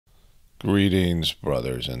Greetings,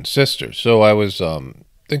 brothers and sisters. So I was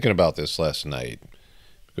thinking about this last night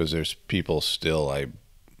because there's people still, I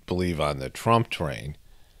believe, on the Trump train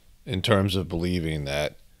in terms of believing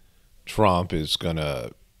that Trump is going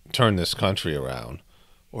to turn this country around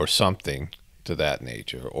or something to that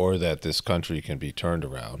nature, or that this country can be turned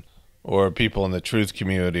around, or people in the truth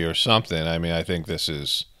community or something. I mean, I think this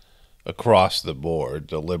is across the board.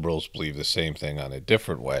 The liberals believe the same thing on a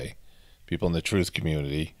different way. People in the truth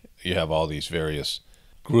community, you have all these various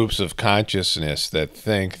groups of consciousness that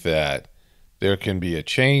think that there can be a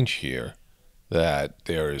change here, that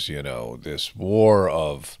there is, this war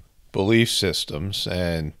of belief systems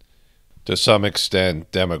and to some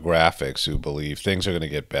extent demographics who believe things are going to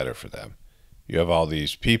get better for them. You have all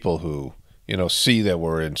these people who, see that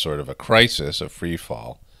we're in sort of a crisis, a free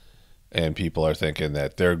fall, and people are thinking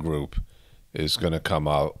that their group is going to come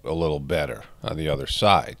out a little better on the other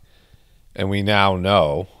side. And we now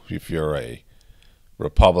know, if you're a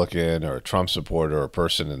Republican or a Trump supporter or a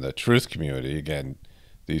person in the truth community, again,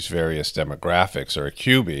 these various demographics are a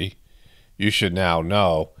QB, you should now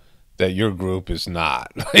know that your group is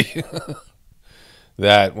not.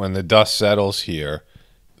 That when the dust settles here,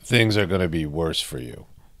 things are going to be worse for you.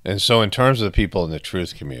 And so in terms of the people in the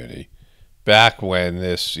truth community, back when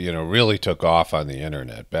this, really took off on the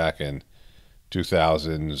internet, back in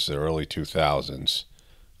 2000s, the early 2000s,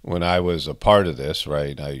 when I was a part of this,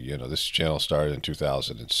 right? This channel started in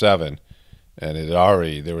 2007, and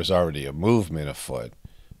there was already a movement afoot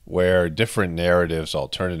where different narratives,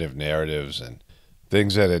 alternative narratives, and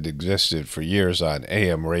things that had existed for years on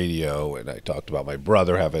AM radio, and I talked about my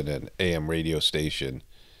brother having an AM radio station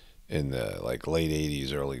in the late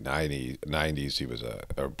 80s, early 90s. He was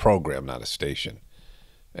a program, not a station.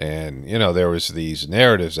 And, there was these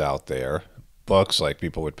narratives out there, books like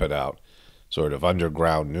people would put out, sort of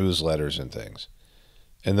underground newsletters and things.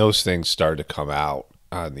 And those things started to come out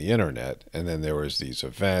on the internet. And then there was these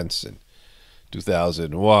events in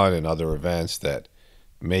 2001 and other events that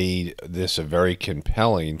made this a very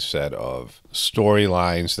compelling set of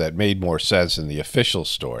storylines that made more sense than the official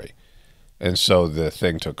story. And so the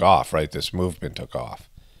thing took off, right? This movement took off.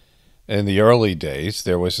 In the early days,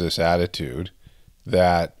 there was this attitude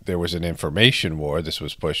that there was an information war. This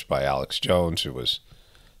was pushed by Alex Jones, who was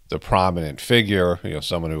the prominent figure,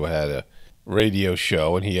 someone who had a radio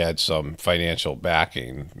show, and he had some financial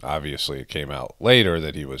backing. Obviously, it came out later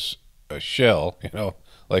that he was a shill,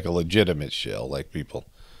 like a legitimate shill, like people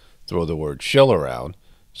throw the word shill around.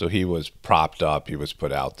 So he was propped up, he was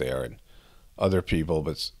put out there, and other people,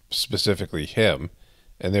 but specifically him.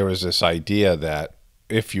 And there was this idea that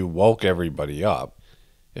if you woke everybody up,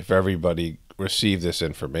 if everybody received this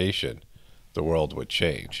information, the world would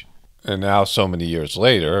change. And now, so many years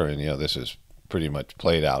later, and this is pretty much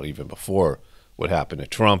played out even before what happened to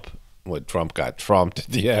Trump, when Trump got trumped at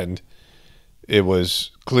the end, it was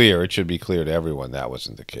clear, it should be clear to everyone that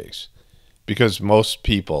wasn't the case. Because most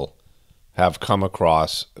people have come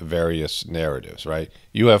across various narratives, right?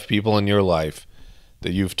 You have people in your life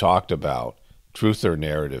that you've talked about, truth or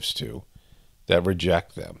narratives to, that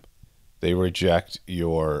reject them. They reject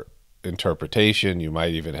your interpretation. You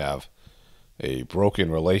might even have a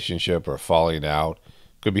broken relationship or falling out.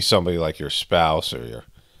 Could be somebody like your spouse or your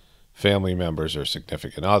family members or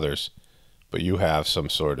significant others, but you have some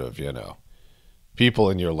sort of,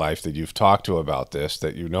 people in your life that you've talked to about this,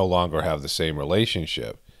 that you no longer have the same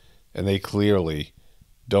relationship, and they clearly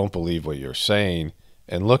don't believe what you're saying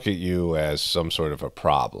and look at you as some sort of a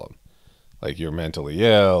problem, like you're mentally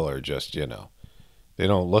ill or just, they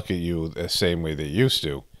don't look at you the same way they used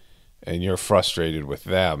to. And you're frustrated with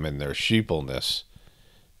them and their sheepleness.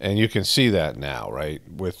 And you can see that now, right?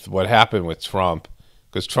 With what happened with Trump,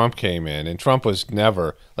 because Trump came in, and Trump was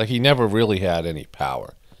never, he never really had any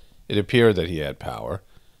power. It appeared that he had power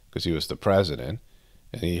because he was the president,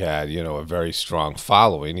 and he had, a very strong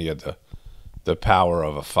following. He had the power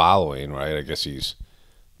of a following, right? I guess he's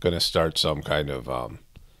going to start some kind of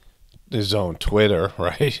his own Twitter,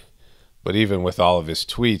 right? But even with all of his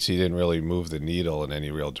tweets, he didn't really move the needle in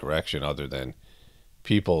any real direction other than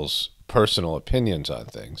people's personal opinions on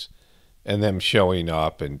things and them showing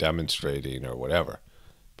up and demonstrating or whatever.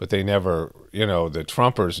 But they never, the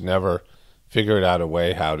Trumpers never figured out a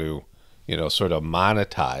way how to, sort of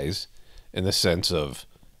monetize in the sense of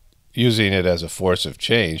using it as a force of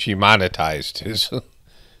change. He monetized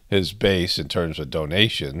his base in terms of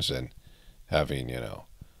donations and having,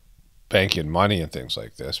 banking money and things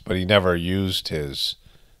like this, but he never used his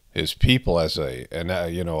people as a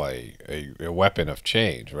weapon of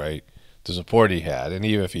change, right? The support he had, and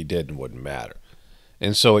even if he did, it wouldn't matter.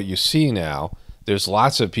 And so what you see now, there's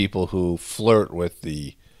lots of people who flirt with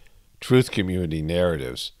the truth community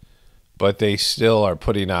narratives, but they still are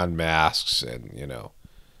putting on masks and,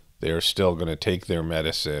 they're still going to take their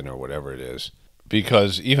medicine or whatever it is.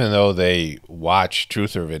 Because even though they watch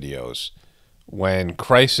truther videos, when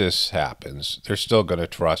crisis happens, they're still going to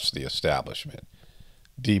trust the establishment.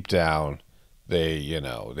 Deep down,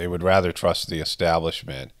 they would rather trust the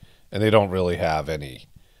establishment, and they don't really have any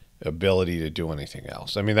ability to do anything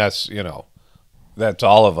else. I mean, that's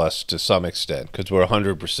all of us to some extent, because we're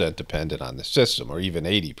 100% dependent on the system, or even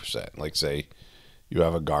 80%. Like, say you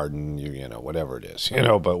have a garden, whatever it is,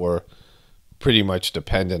 but we're pretty much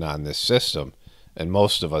dependent on this system, and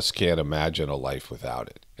most of us can't imagine a life without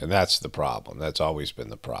it. And that's the problem. That's always been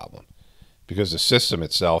the problem, because the system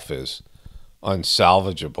itself is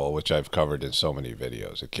unsalvageable, which I've covered in so many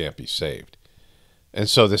videos. It can't be saved. And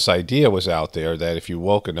so this idea was out there that if you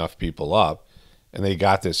woke enough people up and they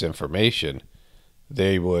got this information,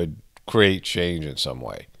 they would create change in some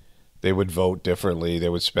way. They would vote differently. They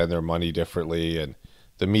would spend their money differently. And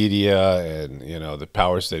the media and, the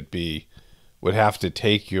powers that be would have to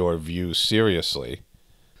take your views seriously.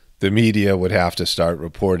 The media would have to start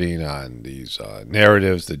reporting on these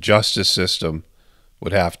narratives. The justice system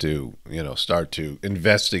would have to, start to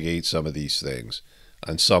investigate some of these things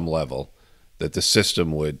on some level, that the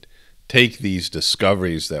system would take these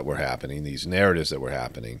discoveries that were happening, these narratives that were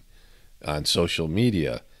happening on social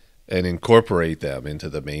media, and incorporate them into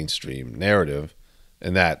the mainstream narrative.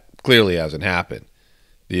 And that clearly hasn't happened.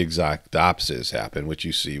 The exact opposite has happened, which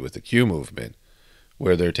you see with the Q movement,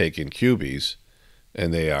 where they're taking QBs,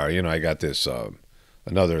 and they are, I got this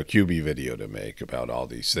another QB video to make about all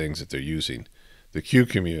these things that they're using. The Q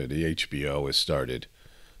community, HBO, has started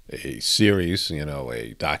a series,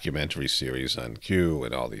 a documentary series on Q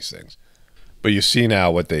and all these things. But you see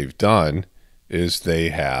now what they've done is they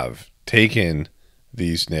have taken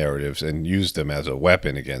these narratives and used them as a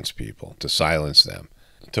weapon against people, to silence them,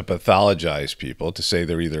 to pathologize people, to say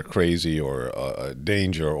they're either crazy or a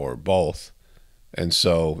danger or both. And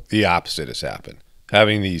so the opposite has happened.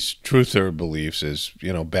 Having these truther beliefs is,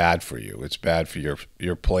 bad for you. It's bad for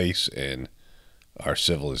your place in our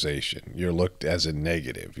civilization. You're looked as a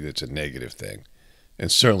negative. It's a negative thing.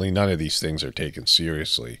 And certainly none of these things are taken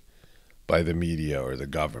seriously by the media or the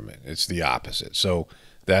government. It's the opposite. So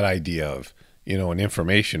that idea of, an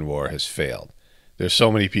information war has failed. There's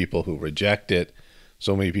so many people who reject it,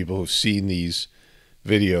 so many people who've seen these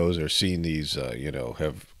videos or seen these,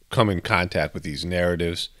 have come in contact with these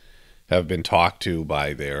narratives, have been talked to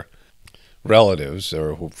by their relatives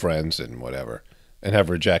or friends and whatever, and have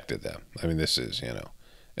rejected them. I mean, this is,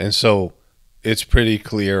 and so it's pretty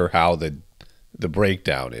clear how the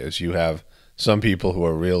breakdown is. You have some people who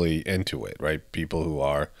are really into it, right? People who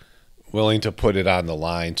are willing to put it on the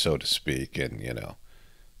line, so to speak, and,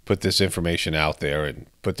 put this information out there and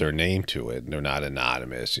put their name to it. And they're not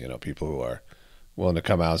anonymous, people who are willing to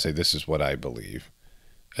come out and say, this is what I believe.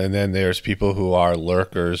 And then there's people who are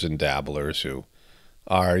lurkers and dabblers who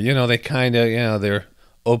are, they kind of, they're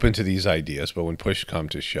open to these ideas, but when push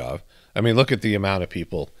comes to shove, I mean, look at the amount of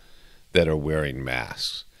people that are wearing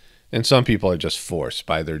masks. And some people are just forced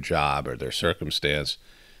by their job or their circumstance,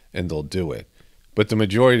 and they'll do it. But the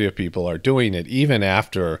majority of people are doing it even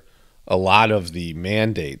after a lot of the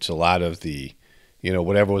mandates, a lot of the,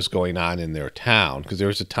 whatever was going on in their town, because there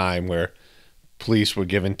was a time where police were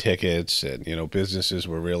given tickets and, businesses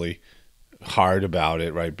were really hard about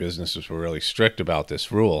it, right? Businesses were really strict about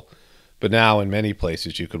this rule. But now in many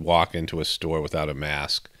places you could walk into a store without a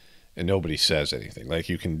mask and nobody says anything. Like,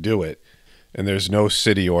 you can do it, and there's no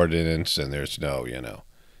city ordinance, and there's no,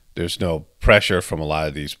 there's no pressure from a lot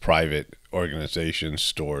of these private organizations,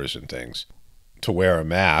 stores and things to wear a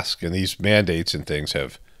mask. And these mandates and things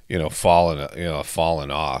have,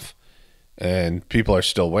 fallen off, and people are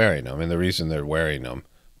still wearing them. And the reason they're wearing them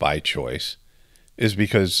by choice is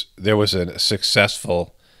because there was a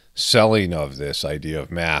successful selling of this idea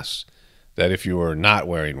of masks, that if you are not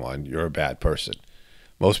wearing one, you're a bad person.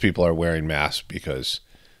 Most people are wearing masks because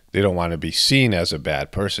they don't want to be seen as a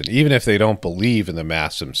bad person, even if they don't believe in the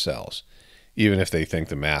masks themselves, even if they think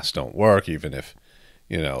the masks don't work, even if,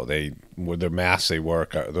 the masks they wear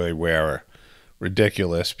are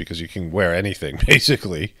ridiculous, because you can wear anything,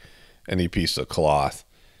 basically, any piece of cloth.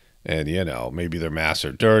 And, maybe their masks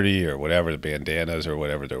are dirty or whatever, the bandanas or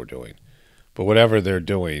whatever they're doing. But whatever they're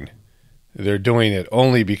doing it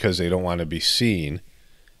only because they don't want to be seen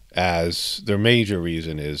as, their major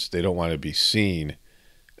reason is they don't want to be seen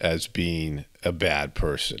as being a bad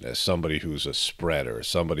person, as somebody who's a spreader,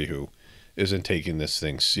 somebody who isn't taking this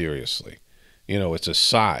thing seriously. It's a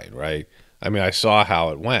sign, right? I mean, I saw how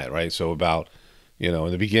it went, right? So about, You know,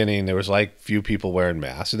 in the beginning, there was like few people wearing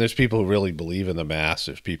masks, and there's people who really believe in the masks.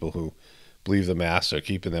 There's people who believe the masks are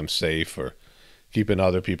keeping them safe or keeping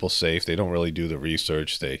other people safe. They don't really do the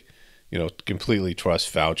research. They, completely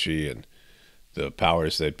trust Fauci and the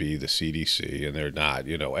powers that be, the CDC, and they're not,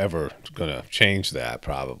 ever going to change that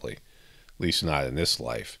probably, at least not in this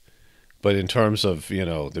life. But in terms of,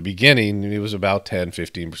 the beginning, it was about 10,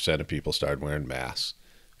 15% of people started wearing masks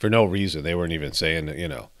for no reason. They weren't even saying,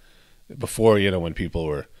 before, when people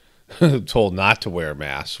were told not to wear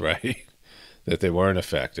masks, right, that they weren't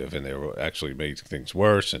effective and they were actually making things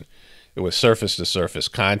worse. And it was surface-to-surface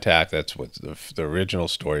contact. That's what the original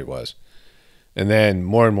story was. And then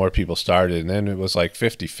more and more people started, and then it was like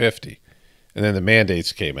 50-50. And then the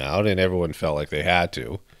mandates came out, and everyone felt like they had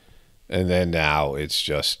to. And then now it's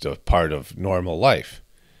just a part of normal life.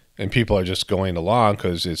 And people are just going along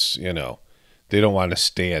because it's, they don't want to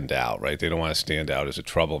stand out, right? They don't want to stand out as a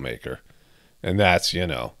troublemaker. And that's,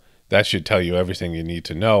 that should tell you everything you need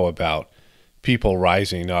to know about people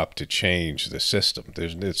rising up to change the system.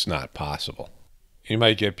 It's not possible. You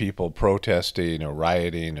might get people protesting or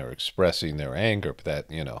rioting or expressing their anger, but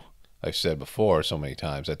that, I've said before so many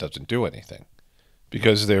times, that doesn't do anything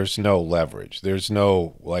because there's no leverage. There's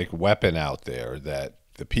no weapon out there that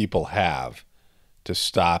the people have to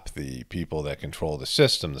stop the people that control the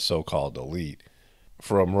system, the so-called elite,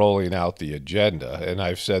 from rolling out the agenda. And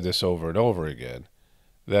I've said this over and over again,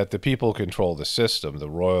 that the people control the system, the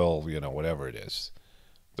royal, whatever it is,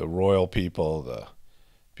 the royal people, the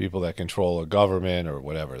people that control a government or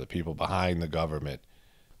whatever, the people behind the government,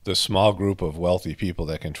 the small group of wealthy people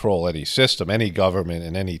that control any system, any government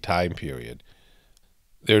in any time period.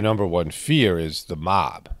 Their number one fear is the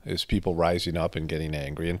mob, is people rising up and getting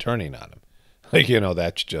angry and turning on them.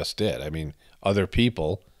 That's just it. I mean, other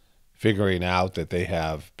people figuring out that they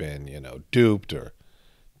have been, duped or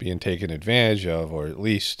being taken advantage of, or at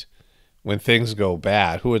least when things go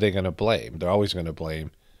bad, who are they going to blame? They're always going to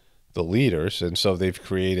blame the leaders. And so they've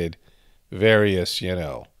created various,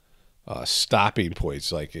 stopping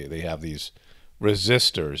points. Like they have these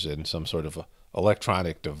resistors in some sort of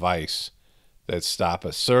electronic device that stop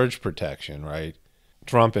a surge protection, right?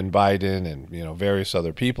 Trump and Biden and, various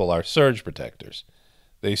other people are surge protectors.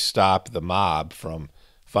 They stop the mob from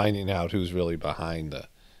finding out who's really behind the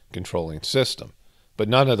controlling system. But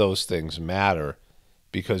none of those things matter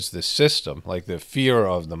because the system, like the fear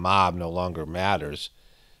of the mob, no longer matters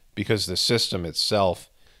because the system itself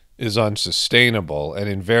is unsustainable. And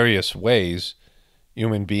in various ways,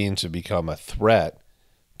 human beings have become a threat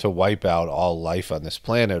to wipe out all life on this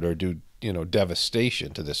planet or do,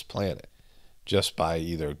 devastation to this planet just by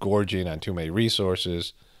either gorging on too many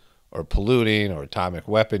resources or polluting or atomic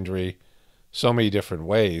weaponry. So many different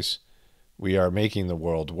ways we are making the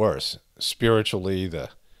world worse. Spiritually,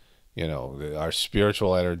 our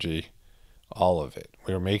spiritual energy, all of it.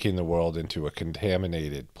 We're making the world into a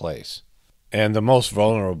contaminated place. And the most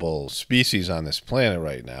vulnerable species on this planet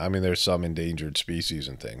right now, I mean, there's some endangered species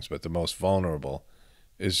and things, but the most vulnerable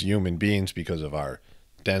is human beings because of our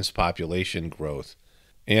dense population growth.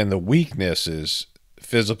 And the weaknesses,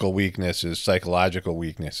 physical weaknesses, psychological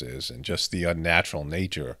weaknesses, and just the unnatural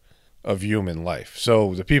nature of human life.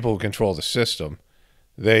 So the people who control the system,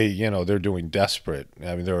 they're doing desperate.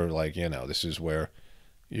 I mean, they're like, this is where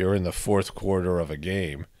you're in the fourth quarter of a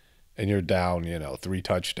game and you're down, 3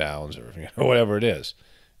 touchdowns or, whatever it is.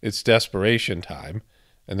 It's desperation time.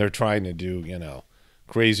 And they're trying to do,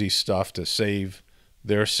 crazy stuff to save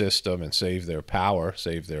their system and save their power,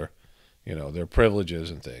 save their, their privileges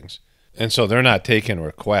and things. And so they're not taking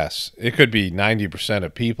requests. It could be 90%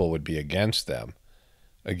 of people would be against them,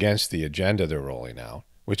 against the agenda they're rolling out,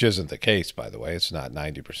 which isn't the case, by the way. It's not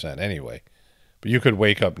 90% anyway. But you could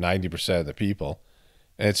wake up 90% of the people,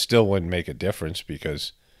 and it still wouldn't make a difference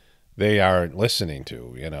because they aren't listening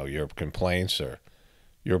to, your complaints or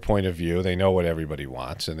your point of view. They know what everybody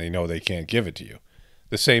wants, and they know they can't give it to you.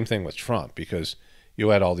 The same thing with Trump, because you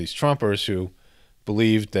had all these Trumpers who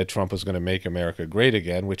believed that Trump was going to make America great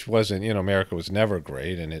again, which wasn't, America was never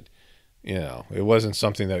great, and it wasn't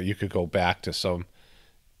something that you could go back to some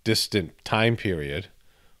distant time period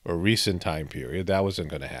or recent time period. That wasn't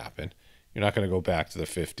going to happen. You're not going to go back to the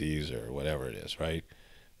 50s or whatever it is, right?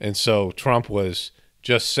 And so Trump was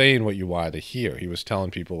just saying what you wanted to hear. He was telling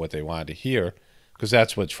people what they wanted to hear because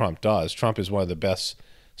that's what Trump does. Trump is one of the best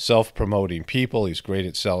self-promoting people. He's great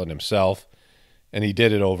at selling himself, and he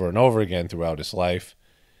did it over and over again throughout his life.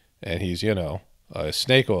 And he's, a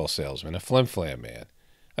snake oil salesman, a flim-flam man.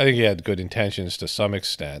 I think he had good intentions to some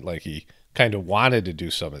extent, like he kind of wanted to do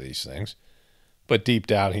some of these things, but deep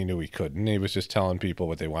down he knew he couldn't. He was just telling people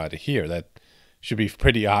what they wanted to hear. That should be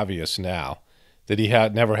pretty obvious now that he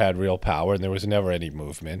had never had real power, and there was never any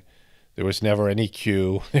movement. There was never any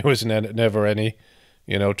Q. There was never any,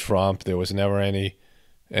 Trump. There was never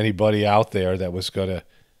anybody out there that was going to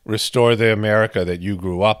restore the America that you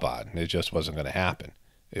grew up on. It just wasn't going to happen.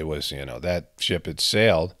 It was, that ship had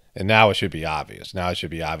sailed, and now it should be obvious. Now it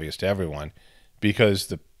should be obvious to everyone, because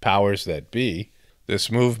the powers that be,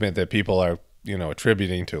 this movement that people are,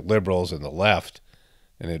 attributing to liberals and the left,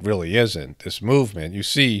 and it really isn't. This movement, you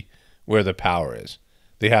see where the power is.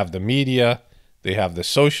 They have the media, they have the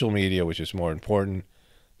social media, which is more important.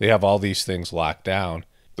 They have all these things locked down.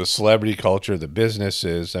 The celebrity culture, the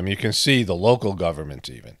businesses. I mean, you can see the local governments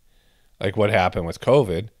even. Like what happened with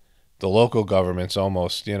COVID, the local governments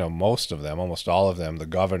almost, most of them, almost all of them, the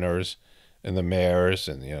governors and the mayors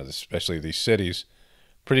and, especially these cities,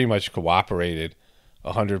 pretty much cooperated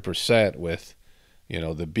 100% with,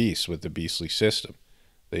 the beast, with the beastly system.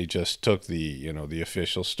 They just took the, the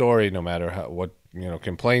official story, no matter what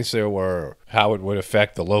complaints there were, or how it would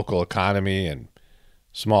affect the local economy and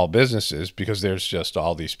small businesses, because there's just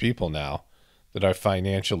all these people now that are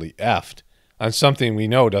financially effed on something we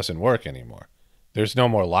know doesn't work anymore. There's no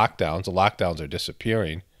more lockdowns. The lockdowns are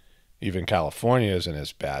disappearing. Even California isn't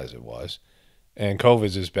as bad as it was. And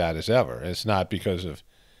COVID's as bad as ever. And it's not because of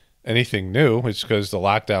anything new. It's because the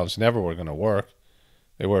lockdowns never were going to work.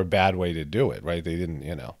 They were a bad way to do it, right? They didn't,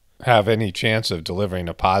 have any chance of delivering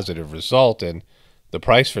a positive result. And the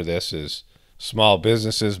price for this is small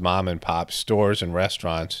businesses, mom and pop stores and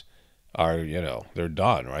restaurants are, they're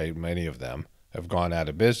done, right? Many of them have gone out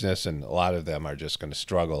of business, and a lot of them are just going to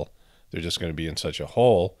struggle. They're just going to be in such a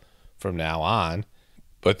hole from now on.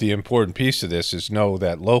 But the important piece of this is know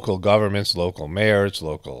that local governments, local mayors,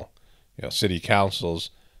 local, city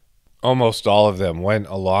councils, almost all of them went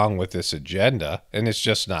along with this agenda. And it's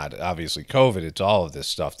just not obviously COVID. It's all of this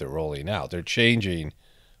stuff they're rolling out. They're changing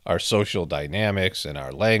our social dynamics and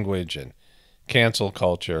our language and cancel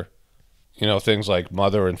culture. Things like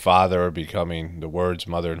mother and father are becoming, the words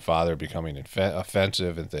mother and father are becoming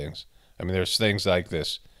offensive and things. I mean, there's things like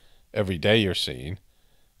this every day you're seeing.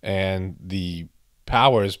 And the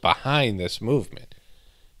powers behind this movement,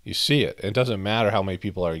 you see it. It doesn't matter how many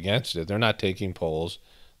people are against it. They're not taking polls.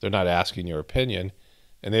 They're not asking your opinion.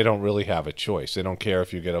 And they don't really have a choice. They don't care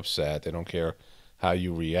if you get upset. They don't care how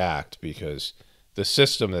you react, because the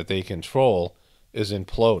system that they control is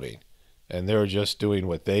imploding. And they're just doing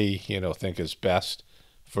what they, think is best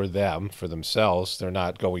for them, for themselves. They're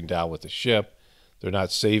not going down with the ship. They're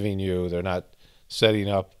not saving you. They're not setting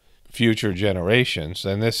up future generations.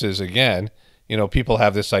 And this is, again, people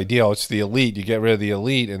have this idea, it's the elite. You get rid of the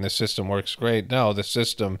elite and the system works great. No, the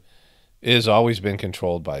system is always been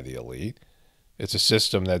controlled by the elite. It's a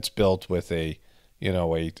system that's built with a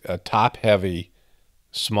top-heavy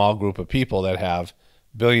small group of people that have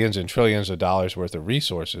billions and trillions of dollars worth of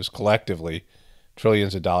resources, collectively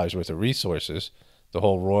trillions of dollars worth of resources, the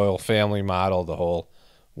whole royal family model, the whole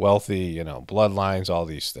wealthy, bloodlines, all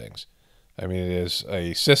these things. I mean, it is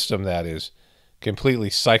a system that is completely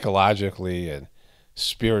psychologically and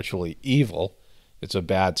spiritually evil. It's a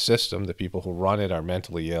bad system. The people who run it are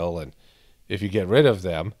mentally ill, and if you get rid of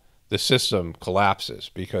them, the system collapses,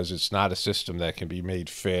 because it's not a system that can be made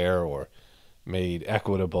fair or made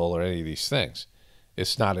equitable or any of these things.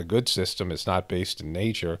 It's not a good system. It's not based in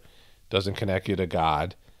nature. It doesn't connect you to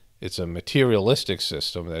God. It's a materialistic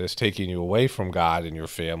system that is taking you away from God and your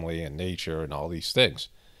family and nature and all these things.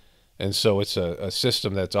 And so it's a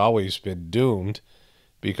system that's always been doomed,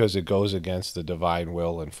 because it goes against the divine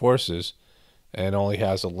will and forces, and only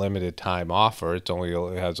has a limited time offer. It only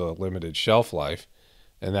has a limited shelf life,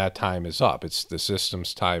 and that time is up. It's the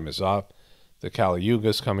system's time is up. The Kali Yuga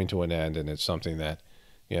is coming to an end, and it's something that,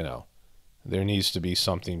 there needs to be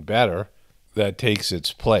something better that takes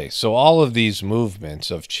its place. So all of these movements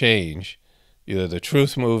of change, either the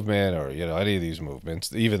truth movement or, any of these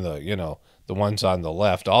movements, even the ones on the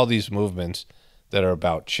left, all these movements that are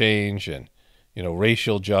about change and,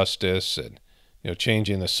 racial justice and,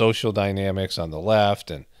 changing the social dynamics on the left,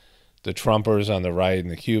 and the Trumpers on the right and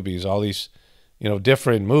the Cubies, all these,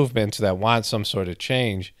 different movements that want some sort of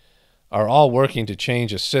change are all working to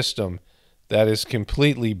change a system that is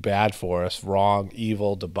completely bad for us, wrong,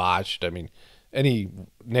 evil, debauched. I mean, any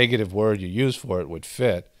negative word you use for it would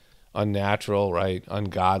fit. Unnatural, right?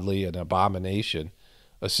 Ungodly, an abomination.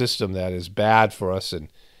 A system that is bad for us and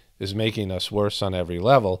is making us worse on every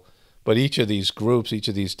level. But each of these groups, each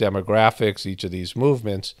of these demographics, each of these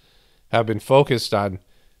movements have been focused on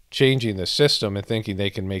changing the system and thinking they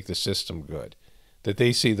can make the system good. That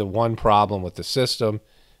they see the one problem with the system,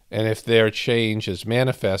 and if their change is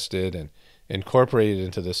manifested and incorporated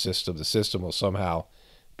into the system will somehow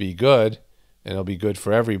be good, and it'll be good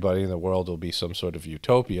for everybody, and the world will be some sort of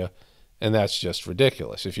utopia. And that's just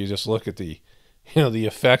ridiculous. If you just look at the, the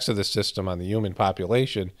effects of the system on the human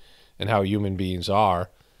population and how human beings are,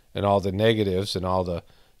 and all the negatives and all the,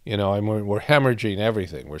 and we're hemorrhaging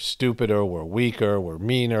everything. We're stupider, we're weaker, we're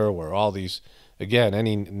meaner, we're all these, again,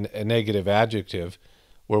 any negative adjective,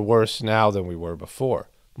 we're worse now than we were before.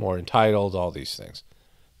 More entitled, all these things.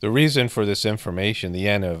 The reason for this information, the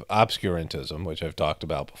end of obscurantism, which I've talked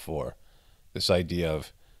about before, this idea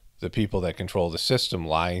of the people that control the system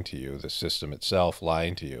lying to you, the system itself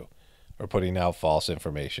lying to you, or putting out false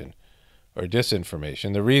information or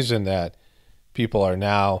disinformation. The reason that people are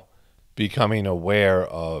now becoming aware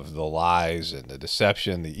of the lies and the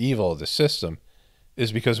deception, the evil of the system,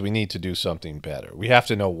 is because we need to do something better. We have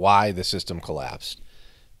to know why the system collapsed.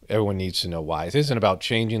 Everyone needs to know why. It isn't about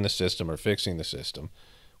changing the system or fixing the system,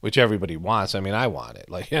 which everybody wants. I mean, I want it.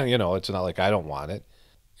 Like, it's not like I don't want it.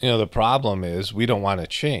 The problem is we don't want to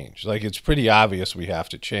change. Like, it's pretty obvious we have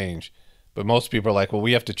to change, but most people are like, well,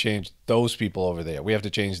 we have to change those people over there. We have to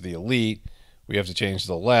change the elite. We have to change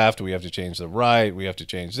the left. We have to change the right. We have to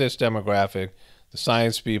change this demographic, the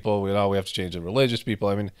science people. We have to change the religious people.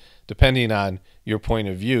 I mean, depending on your point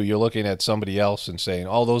of view, you're looking at somebody else and saying,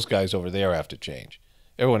 all those guys over there have to change.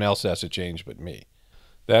 Everyone else has to change but me.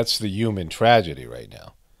 That's the human tragedy right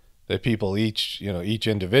now. That people each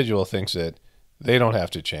individual thinks that they don't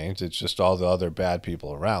have to change. It's just all the other bad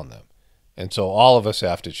people around them. And so all of us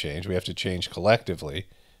have to change. We have to change collectively.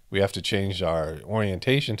 We have to change our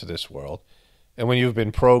orientation to this world. And when you've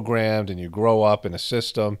been programmed and you grow up in a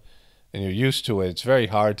system and you're used to it, it's very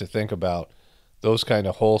hard to think about those kind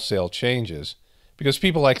of wholesale changes because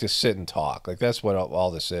people like to sit and talk. Like, that's what all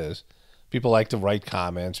this is. People like to write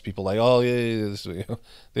comments. People like, oh, yeah,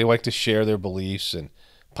 they like to share their beliefs and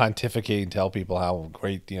pontificate and tell people how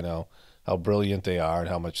great, how brilliant they are and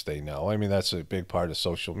how much they know. I mean, that's a big part of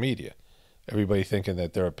social media. Everybody thinking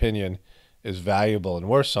that their opinion is valuable and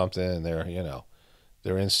worth something, and they're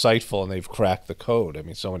insightful and they've cracked the code. I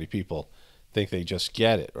mean, so many people think they just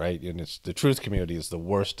get it, right? And it's the truth community is the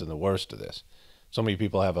worst and the worst of this. So many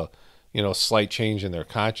people have a, slight change in their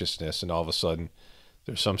consciousness, and all of a sudden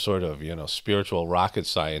there's some sort of, spiritual rocket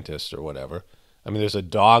scientist or whatever. I mean, there's a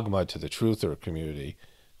dogma to the truther community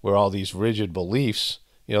where all these rigid beliefs,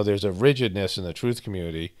 there's a rigidness in the truth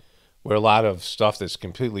community where a lot of stuff that's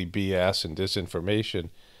completely BS and disinformation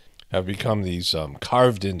have become these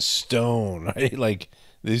carved in stone, right? Like,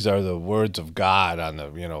 these are the words of God on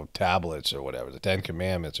the, tablets or whatever, the Ten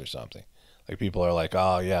Commandments or something. Like, people are like,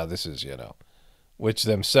 oh, yeah, this is, which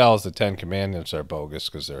themselves, the Ten Commandments are bogus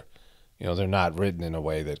because they're not written in a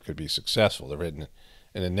way that could be successful. They're written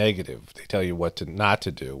in a negative. They tell you what not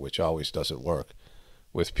to do, which always doesn't work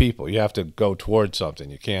with people. You have to go towards something.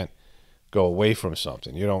 You can't go away from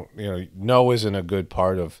something. You don't, no isn't a good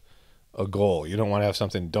part of a goal. You don't want to have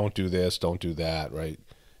something, don't do this, don't do that, right?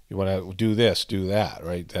 You want to do this, do that,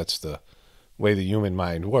 right? That's the way the human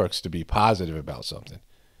mind works, to be positive about something.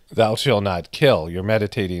 Thou shalt not kill. You're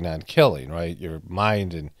meditating on killing, right? Your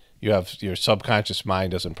mind and your subconscious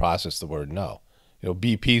mind doesn't process the word no.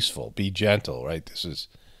 Be peaceful, be gentle, right? This is,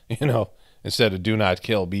 instead of do not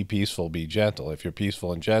kill, be peaceful, be gentle. If you're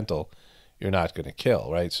peaceful and gentle, you're not going to kill,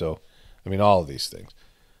 right? So, I mean, all of these things.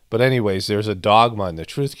 But anyways, there's a dogma in the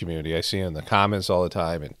truth community. I see it in the comments all the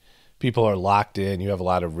time, and people are locked in. You have a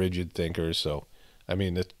lot of rigid thinkers. So, I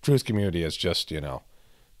mean, the truth community has just,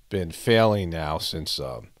 been failing now since,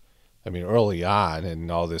 early on,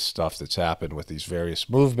 and all this stuff that's happened with these various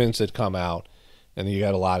movements that come out. And you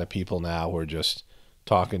got a lot of people now who are just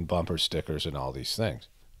talking bumper stickers and all these things.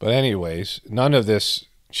 But anyways, none of this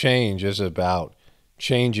change is about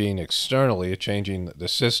changing externally, changing the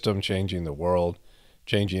system, changing the world,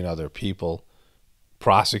 changing other people,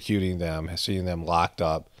 prosecuting them, seeing them locked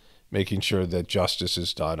up, making sure that justice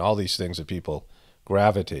is done, all these things that people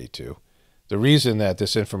gravitate to. The reason that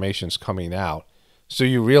this information is coming out, so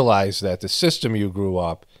you realize that the system you grew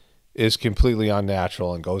up is completely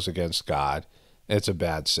unnatural and goes against God. It's a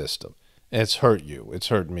bad system. And it's hurt you. It's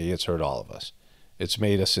hurt me. It's hurt all of us. It's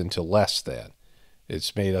made us into less than.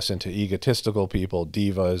 It's made us into egotistical people,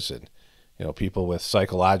 divas, and people with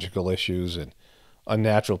psychological issues, and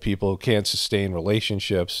unnatural people who can't sustain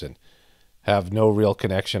relationships and have no real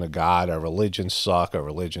connection to God. Our religions suck. Our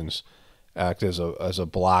religions act as a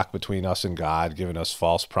block between us and God, giving us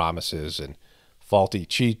false promises and faulty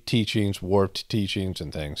teachings, warped teachings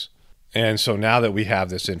and things. And so now that we have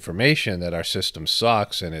this information that our system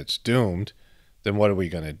sucks and it's doomed, then what are we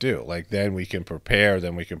going to do? Like, then we can prepare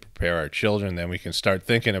our children, then we can start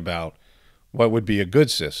thinking about what would be a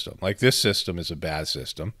good system. Like, this system is a bad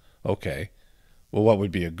system. Okay. Well, what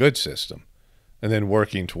would be a good system? and then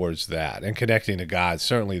working towards that and connecting to God.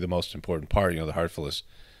 Certainly the most important part, the heartfulness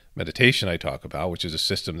meditation I talk about, which is a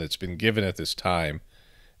system that's been given at this time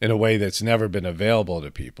in a way that's never been available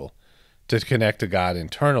to people, to connect to God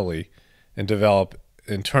internally and develop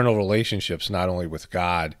internal relationships not only with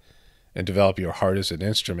God and develop your heart as an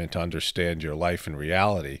instrument to understand your life and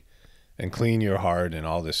reality and clean your heart and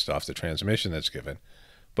all this stuff, the transmission that's given,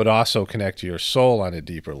 but also connect to your soul on a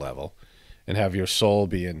deeper level and have your soul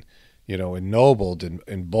being, ennobled and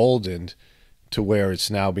emboldened to where it's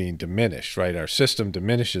now being diminished, right? Our system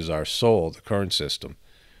diminishes our soul, the current system,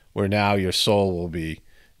 where now your soul will be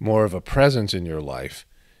more of a presence in your life,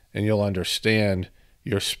 and you'll understand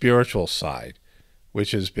your spiritual side,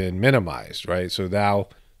 which has been minimized, right? So now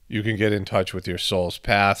you can get in touch with your soul's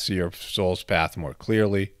path, see your soul's path more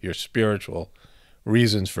clearly, your spiritual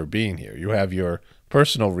reasons for being here. You have your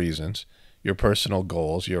personal reasons, your personal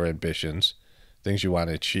goals, your ambitions, things you want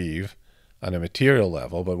to achieve on a material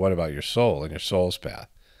level, but what about your soul and your soul's path?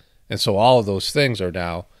 And so all of those things are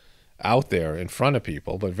now out there in front of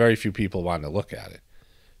people, but very few people want to look at it.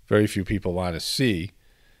 Very few people want to see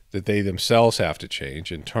that they themselves have to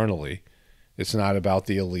change internally. It's not about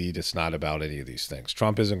the elite. It's not about any of these things.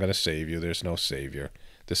 Trump isn't going to save you. There's no savior.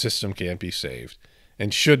 The system can't be saved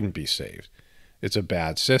and shouldn't be saved. It's a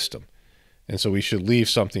bad system. And so we should leave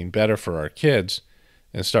something better for our kids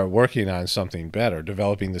and start working on something better,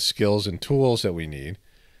 developing the skills and tools that we need,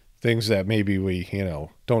 things that maybe we,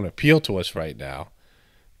 don't appeal to us right now.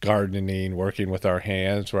 Gardening, working with our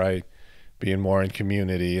hands, right? Being more in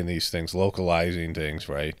community and these things, localizing things,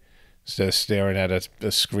 right? Instead of staring at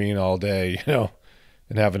a screen all day,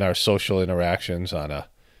 and having our social interactions on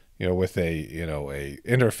with a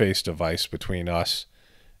interface device between us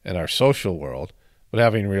and our social world, but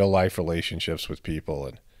having real life relationships with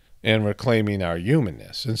people and reclaiming our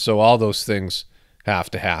humanness. And so all those things have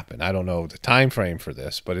to happen. I don't know the time frame for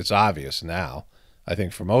this, but it's obvious now. I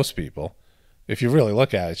think for most people, if you really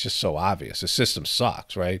look at it, it's just so obvious. The system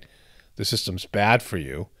sucks, right? The system's bad for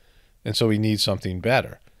you, and so we need something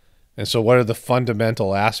better. And so what are the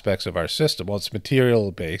fundamental aspects of our system? Well, it's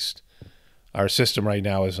material-based. Our system right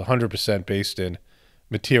now is 100% based in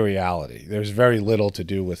materiality. There's very little to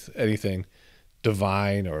do with anything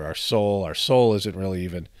divine or our soul. Our soul isn't really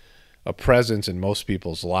even a presence in most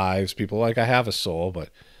people's lives. People like, I have a soul, but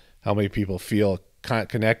how many people feel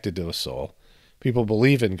connected to a soul? People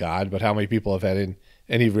believe in God, but how many people have had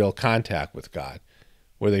any real contact with God,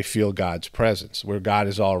 where they feel God's presence, where God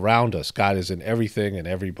is all around us? God is in everything and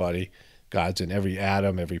everybody. God's in every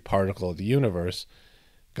atom, every particle of the universe.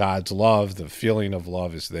 God's love, the feeling of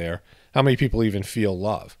love is there. How many people even feel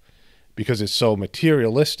love? Because it's so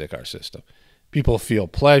materialistic, our system. People feel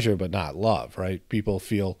pleasure, but not love, right? People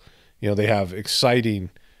feel, they have exciting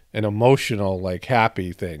and emotional, like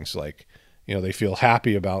happy things, like, they feel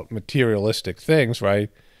happy about materialistic things, right?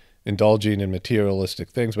 Indulging in materialistic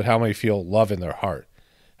things, but how many feel love in their heart?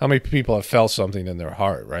 How many people have felt something in their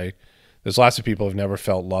heart, right? There's lots of people who have never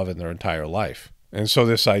felt love in their entire life. And so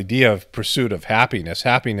this idea of pursuit of happiness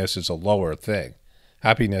is a lower thing.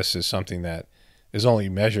 Happiness is something that is only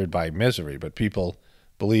measured by misery, but people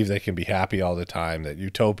believe they can be happy all the time, that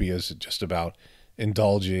utopia is just about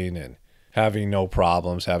indulging and having no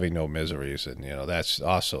problems, having no miseries, and, that's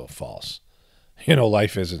also false.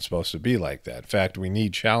 Life isn't supposed to be like that. In fact, we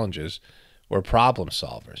need challenges. We're problem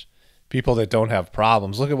solvers. People that don't have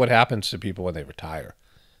problems, look at what happens to people when they retire.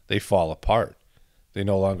 They fall apart. They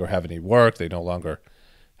no longer have any work. They no longer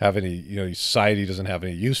have any, society doesn't have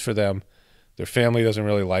any use for them. Their family doesn't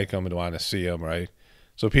really like them and want to see them, right?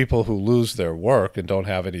 So people who lose their work and don't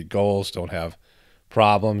have any goals, don't have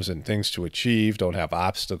problems and things to achieve, don't have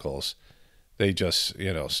obstacles, they just,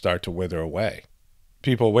 start to wither away.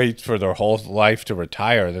 People wait for their whole life to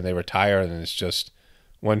retire, then they retire, and then it's just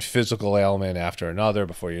one physical ailment after another.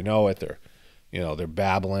 Before you know it, they're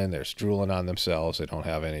babbling, they're drooling on themselves. They don't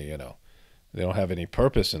have any, they don't have any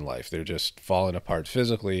purpose in life. They're just falling apart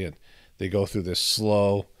physically, and they go through this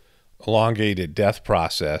slow, elongated death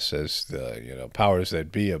process as the, powers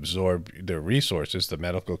that be absorb their resources. The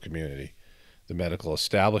medical community, the medical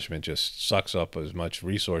establishment just sucks up as much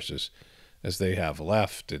resources as they have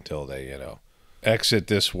left until they, exit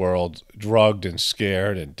this world drugged and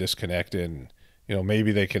scared and disconnected. And,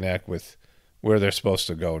 maybe they connect with where they're supposed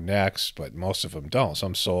to go next, but most of them don't.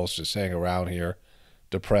 Some souls just hang around here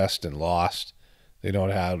depressed and lost. They don't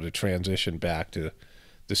know how to transition back to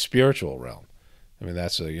the spiritual realm. I mean,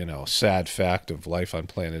 that's a, sad fact of life on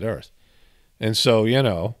planet Earth. And so,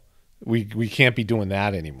 we can't be doing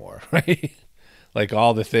that anymore, right? Like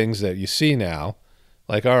all the things that you see now,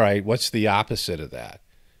 like, all right, what's the opposite of that?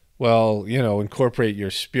 Well, incorporate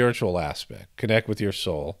your spiritual aspect, connect with your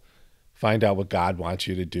soul, find out what God wants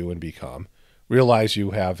you to do and become, realize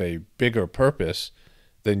you have a bigger purpose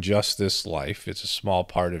than just this life. It's a small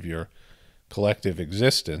part of your collective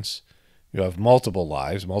existence. You have multiple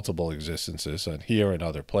lives, multiple existences on here and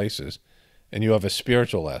other places, and you have a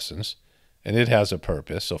spiritual essence, and it has a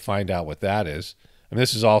purpose. So find out what that is. And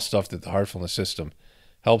this is all stuff that the Heartfulness system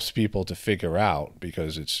helps people to figure out,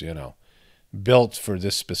 because it's, built for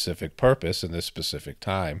this specific purpose in this specific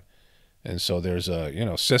time. And so there's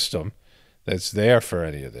a, system that's there for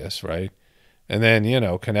any of this, right? And then,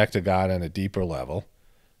 connect to God on a deeper level,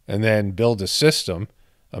 and then build a system,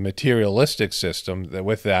 a materialistic system that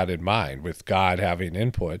with that in mind, with God having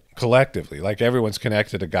input collectively, like everyone's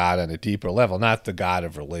connected to God on a deeper level, not the God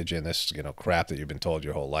of religion, this, crap that you've been told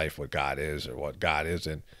your whole life what God is or what God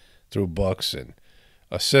isn't through books, and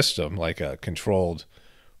a system like a controlled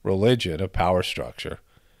religion, a power structure,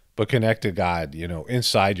 but connect to God,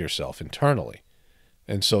 inside yourself internally.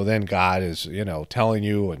 And so then God is, telling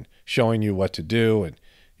you and showing you what to do, and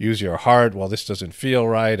use your heart. Well, this doesn't feel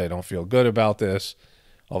right. I don't feel good about this.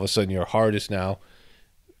 All of a sudden your heart is now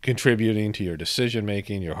contributing to your decision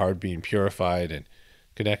making, your heart being purified and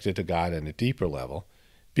connected to God on a deeper level.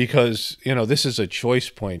 Because, this is a choice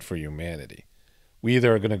point for humanity. We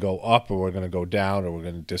either are going to go up, or we're going to go down, or we're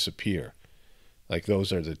going to disappear. Like,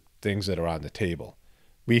 those are the things that are on the table.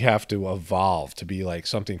 We have to evolve to be like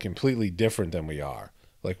something completely different than we are.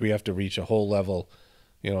 Like, we have to reach a whole level,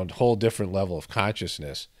 a whole different level of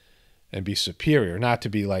consciousness and be superior, not to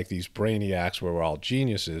be like these brainiacs where we're all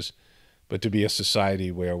geniuses, but to be a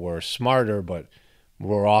society where we're smarter, but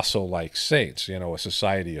we're also like saints, a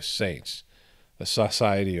society of saints, a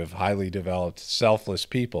society of highly developed, selfless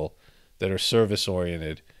people that are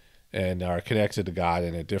service-oriented and are connected to God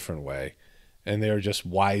in a different way. And they're just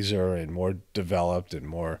wiser and more developed and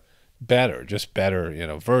more better, just better,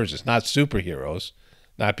 versions, not superheroes,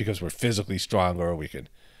 not because we're physically stronger or we can,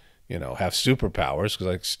 have superpowers, because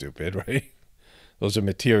like stupid, right? Those are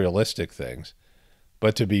materialistic things.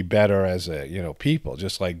 But to be better as a, people,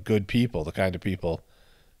 just like good people, the kind of people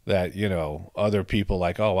that, other people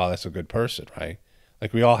like, oh, wow, that's a good person, right?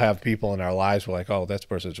 Like, we all have people in our lives we're like, oh, that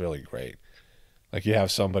person's really great. Like, you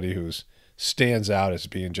have somebody who's stands out as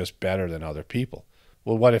being just better than other people.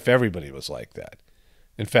 Well, what if everybody was like that?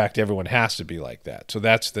 In fact, everyone has to be like that. So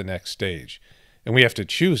that's the next stage. And we have to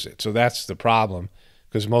choose it. So that's the problem,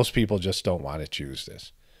 because most people just don't want to choose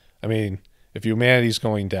this. I mean, if humanity's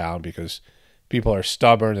going down because people are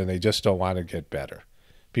stubborn and they just don't want to get better.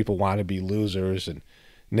 People want to be losers and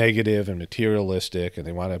negative and materialistic, and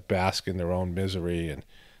they want to bask in their own misery and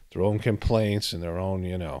their own complaints and their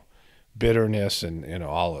own, bitterness and,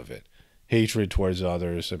 all of it. Hatred towards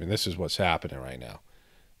others. I mean, this is what's happening right now.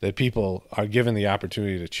 That people are given the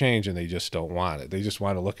opportunity to change and they just don't want it. They just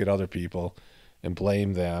want to look at other people and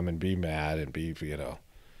blame them and be mad and be,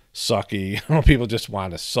 sucky. People just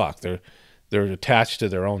want to suck. They're attached to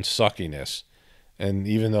their own suckiness. And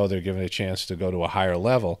even though they're given a chance to go to a higher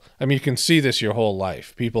level, I mean, you can see this your whole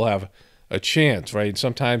life. People have a chance, right?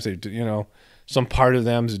 Sometimes they, some part of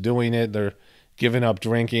them's doing it. They're giving up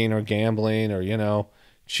drinking or gambling or,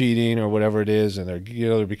 cheating or whatever it is, and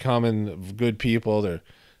they're becoming good people.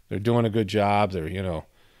 They're doing a good job.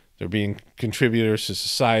 They're being contributors to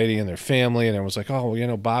society and their family, and everyone's like,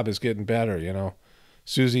 oh, Bob is getting better,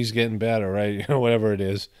 Susie's getting better, right? Whatever it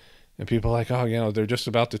is. And people are like, oh, they're just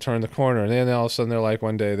about to turn the corner, and then all of a sudden they're like,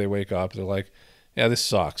 one day they wake up, they're like, yeah, this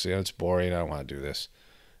sucks, it's boring, I don't want to do this.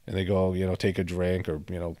 And they go, take a drink or,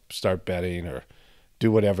 start betting or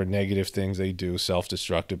do whatever negative things they do,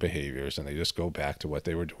 self-destructive behaviors, and they just go back to what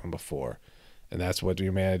they were doing before. And that's what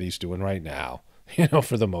humanity's doing right now,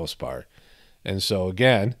 for the most part. And so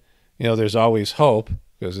again, there's always hope,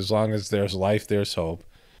 because as long as there's life, there's hope.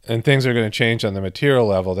 And things are going to change on the material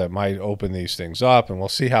level that might open these things up, and we'll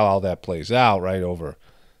see how all that plays out, right, over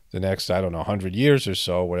the next, 100 years or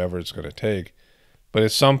so, whatever it's going to take. But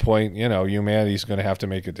at some point, humanity's going to have to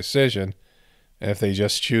make a decision. And if they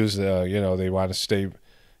just choose, they want to stay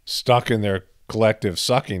stuck in their collective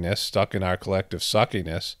suckiness, stuck in our collective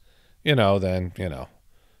suckiness, then,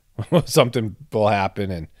 something will happen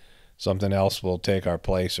and something else will take our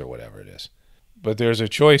place or whatever it is. But there's a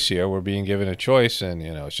choice here. We're being given a choice, and,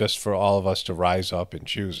 it's just for all of us to rise up and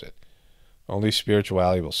choose it. Only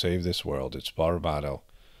spirituality will save this world. It's Paul Romano,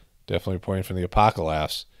 definitely pointing from the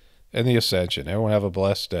Apocalypse and the Ascension. Everyone have a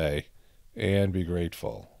blessed day and be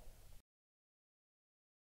grateful.